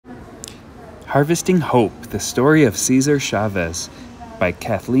Harvesting Hope, The Story of Cesar Chavez by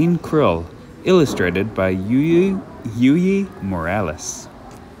Kathleen Krull, illustrated by Yuyi Morales.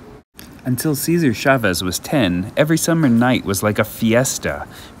 Until Cesar Chavez was 10, every summer night was like a fiesta.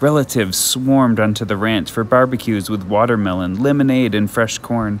 Relatives swarmed onto the ranch for barbecues with watermelon, lemonade, and fresh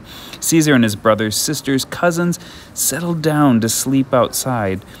corn. Cesar and his brothers, sisters, cousins settled down to sleep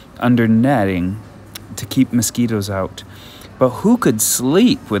outside under netting to keep mosquitoes out. But who could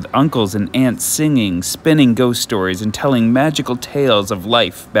sleep with uncles and aunts singing, spinning ghost stories, and telling magical tales of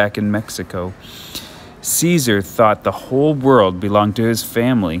life back in Mexico? Cesar thought the whole world belonged to his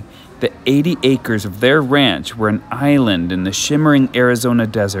family. The 80 acres of their ranch were an island in the shimmering Arizona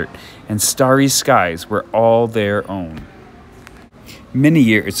desert, and starry skies were all their own. Many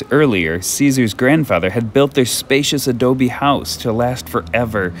years earlier, Cesar's grandfather had built their spacious adobe house to last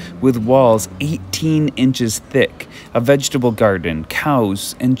forever, with walls 18 inches thick, a vegetable garden,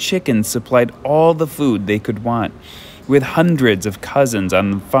 cows, and chickens supplied all the food they could want. With hundreds of cousins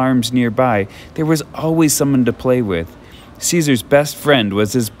on the farms nearby, there was always someone to play with. Cesar's best friend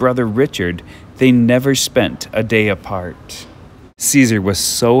was his brother Richard. They never spent a day apart. Cesar was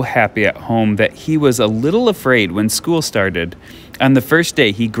so happy at home that he was a little afraid when school started. On the first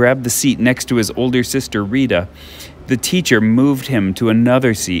day, he grabbed the seat next to his older sister, Rita. The teacher moved him to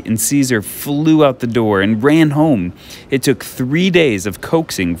another seat, and Cesar flew out the door and ran home. It took 3 days of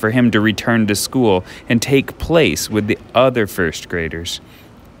coaxing for him to return to school and take place with the other first graders.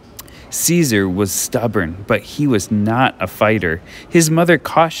 Cesar was stubborn, but he was not a fighter. His mother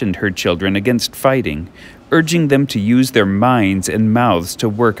cautioned her children against fighting, urging them to use their minds and mouths to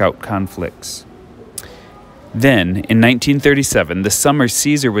work out conflicts. Then, in 1937, the summer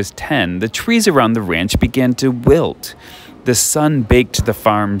Cesar was 10, the trees around the ranch began to wilt. The sun baked the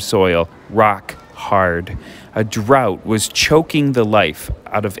farm soil rock hard. A drought was choking the life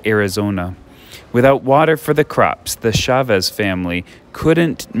out of Arizona. Without water for the crops, the Chavez family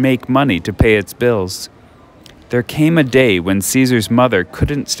couldn't make money to pay its bills. There came a day when Cesar's mother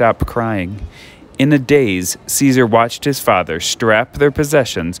couldn't stop crying. In a daze, Cesar watched his father strap their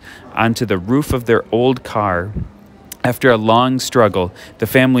possessions onto the roof of their old car. After a long struggle, the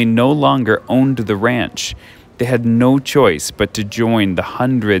family no longer owned the ranch. They had no choice but to join the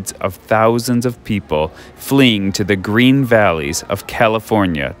hundreds of thousands of people fleeing to the green valleys of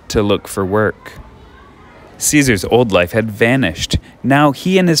California to look for work. Cesar's old life had vanished. Now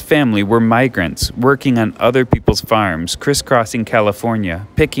he and his family were migrants, working on other people's farms, crisscrossing California,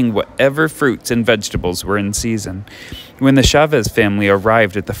 picking whatever fruits and vegetables were in season. When the Chavez family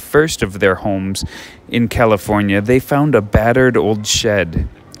arrived at the first of their homes in California, they found a battered old shed.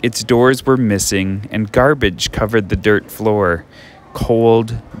 Its doors were missing, and garbage covered the dirt floor.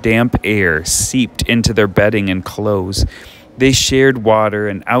 Cold, damp air seeped into their bedding and clothes. They shared water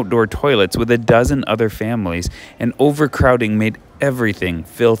and outdoor toilets with a dozen other families, and overcrowding made everything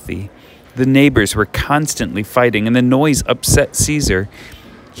filthy. The neighbors were constantly fighting, and the noise upset Cesar.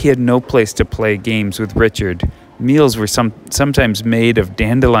 He had no place to play games with Richard. Meals were sometimes made of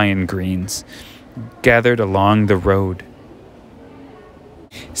dandelion greens, gathered along the road.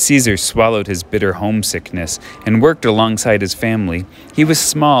 Cesar swallowed his bitter homesickness and worked alongside his family. He was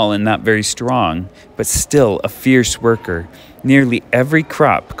small and not very strong, but still a fierce worker. Nearly every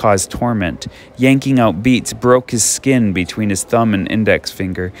crop caused torment. Yanking out beets broke his skin between his thumb and index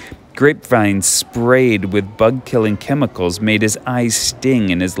finger. Grapevines sprayed with bug-killing chemicals made his eyes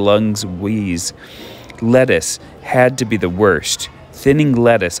sting and his lungs wheeze. Lettuce had to be the worst. Thinning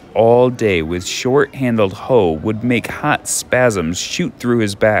lettuce all day with short-handled hoe would make hot spasms shoot through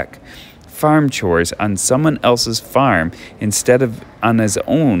his back. Farm chores on someone else's farm instead of on his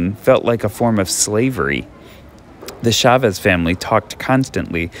own felt like a form of slavery. The Chavez family talked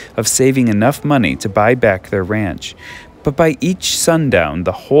constantly of saving enough money to buy back their ranch. But by each sundown,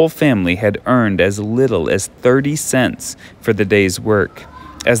 the whole family had earned as little as 30 cents for the day's work.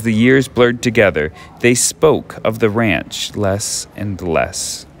 As the years blurred together, they spoke of the ranch less and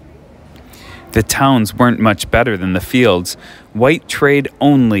less. The towns weren't much better than the fields. White trade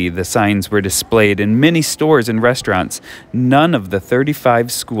only, the signs were displayed in many stores and restaurants. None of the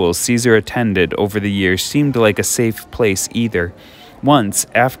 35 schools Cesar attended over the years seemed like a safe place either. Once,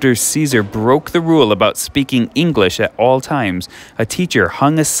 after Cesar broke the rule about speaking English at all times, a teacher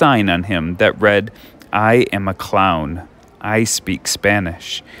hung a sign on him that read, "I am a clown. I speak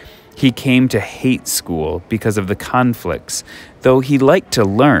Spanish." He came to hate school because of the conflicts, though he liked to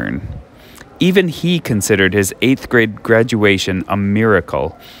learn. Even he considered his 8th grade graduation a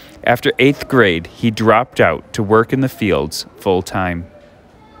miracle. After 8th grade, he dropped out to work in the fields full-time.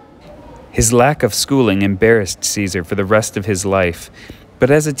 His lack of schooling embarrassed Cesar for the rest of his life. But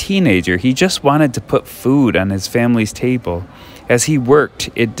as a teenager, he just wanted to put food on his family's table. As he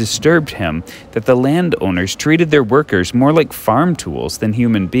worked, it disturbed him that the landowners treated their workers more like farm tools than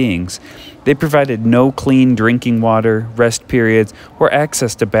human beings. They provided no clean drinking water, rest periods, or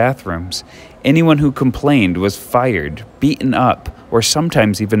access to bathrooms. Anyone who complained was fired, beaten up, or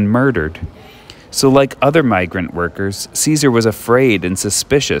sometimes even murdered. So like other migrant workers, Caesar was afraid and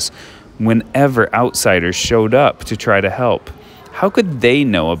suspicious whenever outsiders showed up to try to help. How could they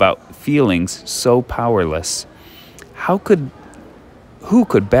know about feelings so powerless? Who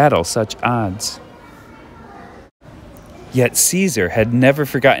could battle such odds? Yet Caesar had never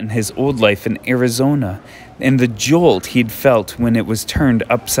forgotten his old life in Arizona and the jolt he'd felt when it was turned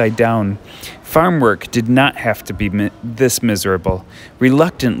upside down. Farm work did not have to be this miserable.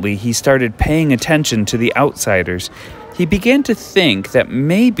 Reluctantly, he started paying attention to the outsiders. He began to think that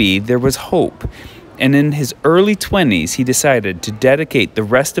maybe there was hope. And in his early 20s, he decided to dedicate the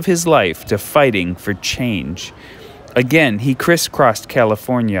rest of his life to fighting for change. Again, he crisscrossed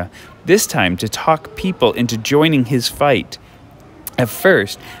California, this time to talk people into joining his fight. At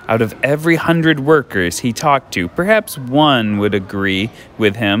first, out of every 100 workers he talked to, perhaps one would agree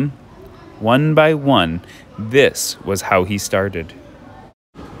with him. One by one, this was how he started.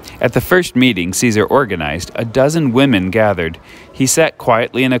 At the first meeting Caesar organized, a dozen women gathered. He sat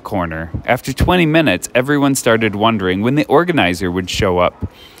quietly in a corner. After 20 minutes, everyone started wondering when the organizer would show up.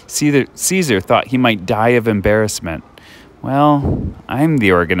 Caesar thought he might die of embarrassment. "Well, I'm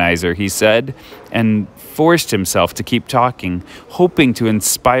the organizer," he said, and forced himself to keep talking, hoping to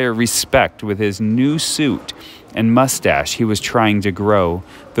inspire respect with his new suit and mustache he was trying to grow.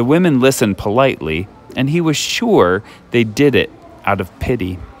 The women listened politely, and he was sure they did it out of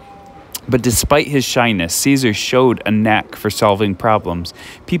pity. But despite his shyness, Caesar showed a knack for solving problems.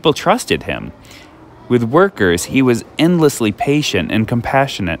 People trusted him. With workers, he was endlessly patient and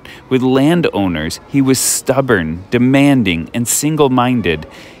compassionate. With landowners, he was stubborn, demanding, and single-minded.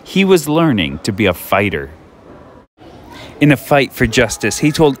 He was learning to be a fighter. In a fight for justice,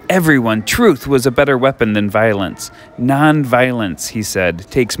 he told everyone truth was a better weapon than violence. Non-violence, he said,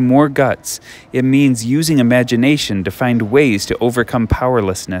 takes more guts. It means using imagination to find ways to overcome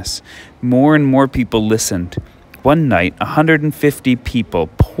powerlessness. More and more people listened. One night, 150 people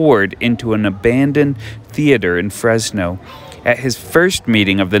poured into an abandoned theater in Fresno. At his first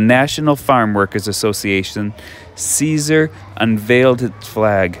meeting of the National Farm Workers Association, Caesar unveiled its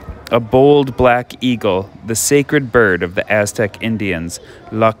flag, a bold black eagle, the sacred bird of the Aztec Indians.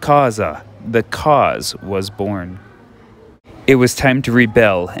 La Causa, the cause, was born. It was time to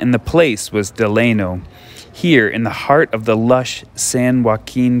rebel, and the place was Delano. Here, in the heart of the lush San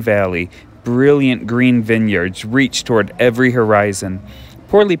Joaquin Valley, brilliant green vineyards reached toward every horizon.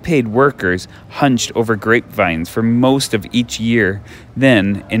 Poorly paid workers hunched over grapevines for most of each year.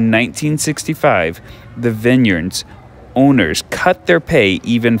 Then, in 1965, the vineyards' owners cut their pay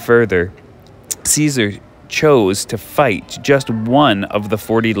even further. Caesar chose to fight just one of the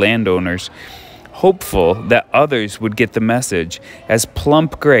 40 landowners, hopeful that others would get the message. As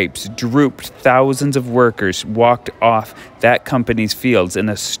plump grapes drooped, thousands of workers walked off that company's fields in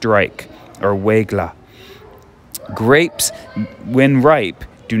a strike, or huelga. Grapes, when ripe,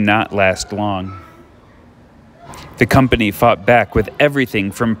 do not last long. The company fought back with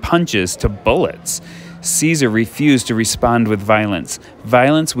everything from punches to bullets. Caesar refused to respond with violence.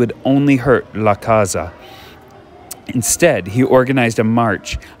 Violence would only hurt La Causa. Instead, he organized a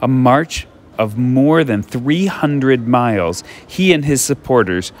march of more than 300 miles. He and his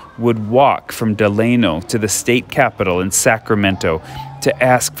supporters would walk from Delano to the state capital in Sacramento to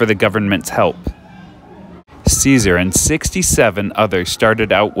ask for the government's help. Caesar and 67 others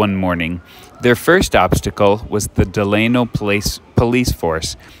started out one morning. Their first obstacle was the Delano police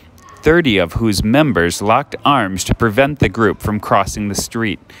force, 30 of whose members locked arms to prevent the group from crossing the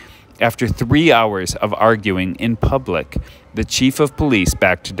street. After 3 hours of arguing in public, the chief of police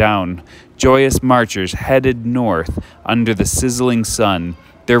backed down. Joyous marchers headed north under the sizzling sun.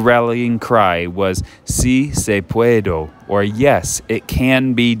 Their rallying cry was "Si se puede," or "Yes, it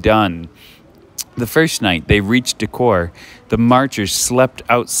can be done." The first night they reached Decorah, the marchers slept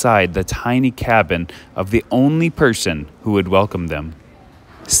outside the tiny cabin of the only person who would welcome them.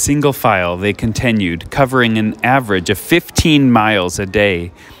 Single file, they continued, covering an average of 15 miles a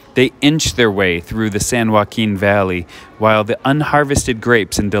day. They inched their way through the San Joaquin Valley, while the unharvested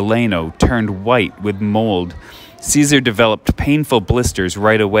grapes in Delano turned white with mold. Caesar developed painful blisters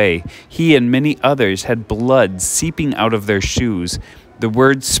right away. He and many others had blood seeping out of their shoes. The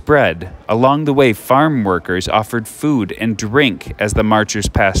word spread. Along the way, farm workers offered food and drink as the marchers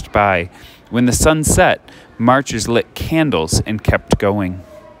passed by. When the sun set, marchers lit candles and kept going.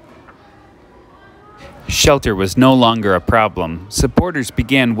 Shelter was no longer a problem. Supporters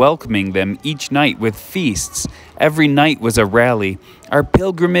began welcoming them each night with feasts. Every night was a rally. "Our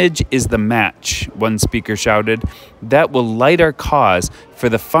pilgrimage is the match," one speaker shouted. "That will light our cause for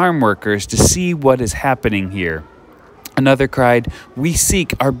the farm workers to see what is happening here." Another cried, "We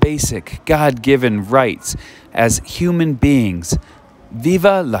seek our basic, God-given rights as human beings.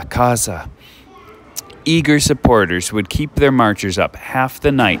 Viva la causa!" Eager supporters would keep their marchers up half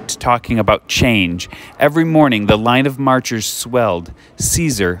the night talking about change. Every morning the line of marchers swelled,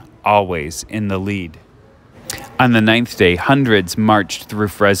 Caesar always in the lead. On the 9th day, hundreds marched through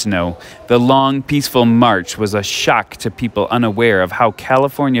Fresno. The long, peaceful march was a shock to people unaware of how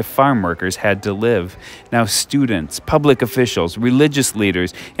California farm workers had to live. Now students, public officials, religious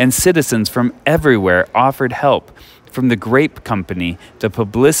leaders, and citizens from everywhere offered help. From the grape company, the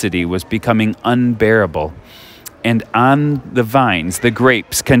publicity was becoming unbearable. And on the vines, the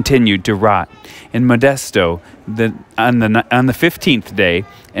grapes continued to rot. In Modesto, on the 15th day,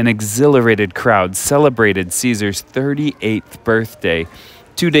 an exhilarated crowd celebrated Caesar's 38th birthday.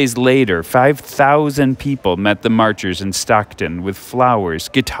 2 days later, 5,000 people met the marchers in Stockton with flowers,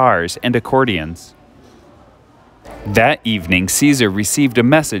 guitars, and accordions. That evening, Caesar received a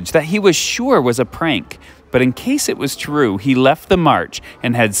message that he was sure was a prank. But in case it was true, he left the march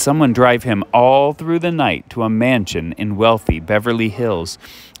and had someone drive him all through the night to a mansion in wealthy Beverly Hills.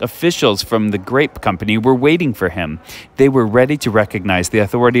 Officials from the grape company were waiting for him. They were ready to recognize the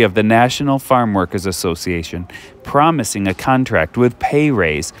authority of the National Farm Workers Association, promising a contract with pay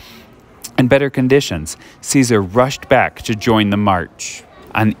raise and better conditions. Caesar rushed back to join the march.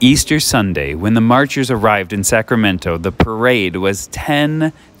 On Easter Sunday, when the marchers arrived in Sacramento, the parade was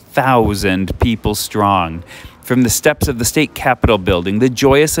 10,000 people strong. From the steps of the state capitol building, the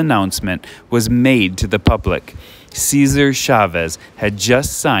joyous announcement was made to the public. Cesar Chavez had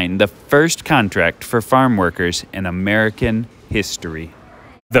just signed the first contract for farm workers in American history.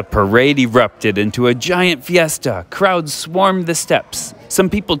 The parade erupted into a giant fiesta. Crowds swarmed the steps, some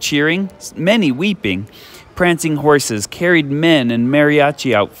people cheering, many weeping. Prancing horses carried men in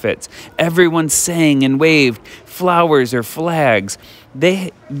mariachi outfits. Everyone sang and waved flowers or flags.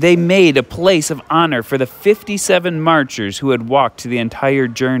 They made a place of honor for the 57 marchers who had walked the entire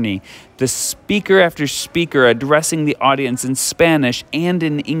journey. The speaker after speaker, addressing the audience in Spanish and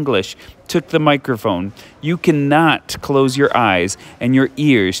in English, took the microphone. "You cannot close your eyes and your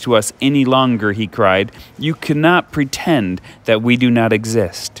ears to us any longer," he cried. "You cannot pretend that we do not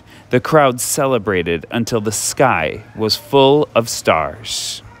exist." The crowd celebrated until the sky was full of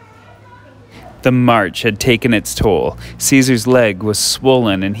stars. The march had taken its toll. Caesar's leg was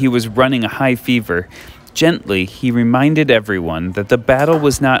swollen and he was running a high fever. Gently, he reminded everyone that the battle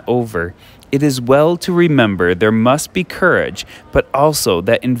was not over. It is well to remember there must be courage, but also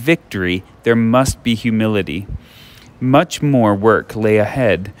that in victory there must be humility. Much more work lay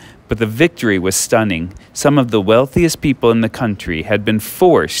ahead, but the victory was stunning. Some of the wealthiest people in the country had been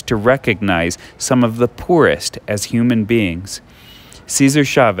forced to recognize some of the poorest as human beings. Cesar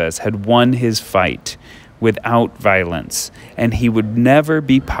Chavez had won his fight without violence, and he would never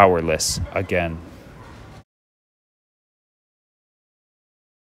be powerless again.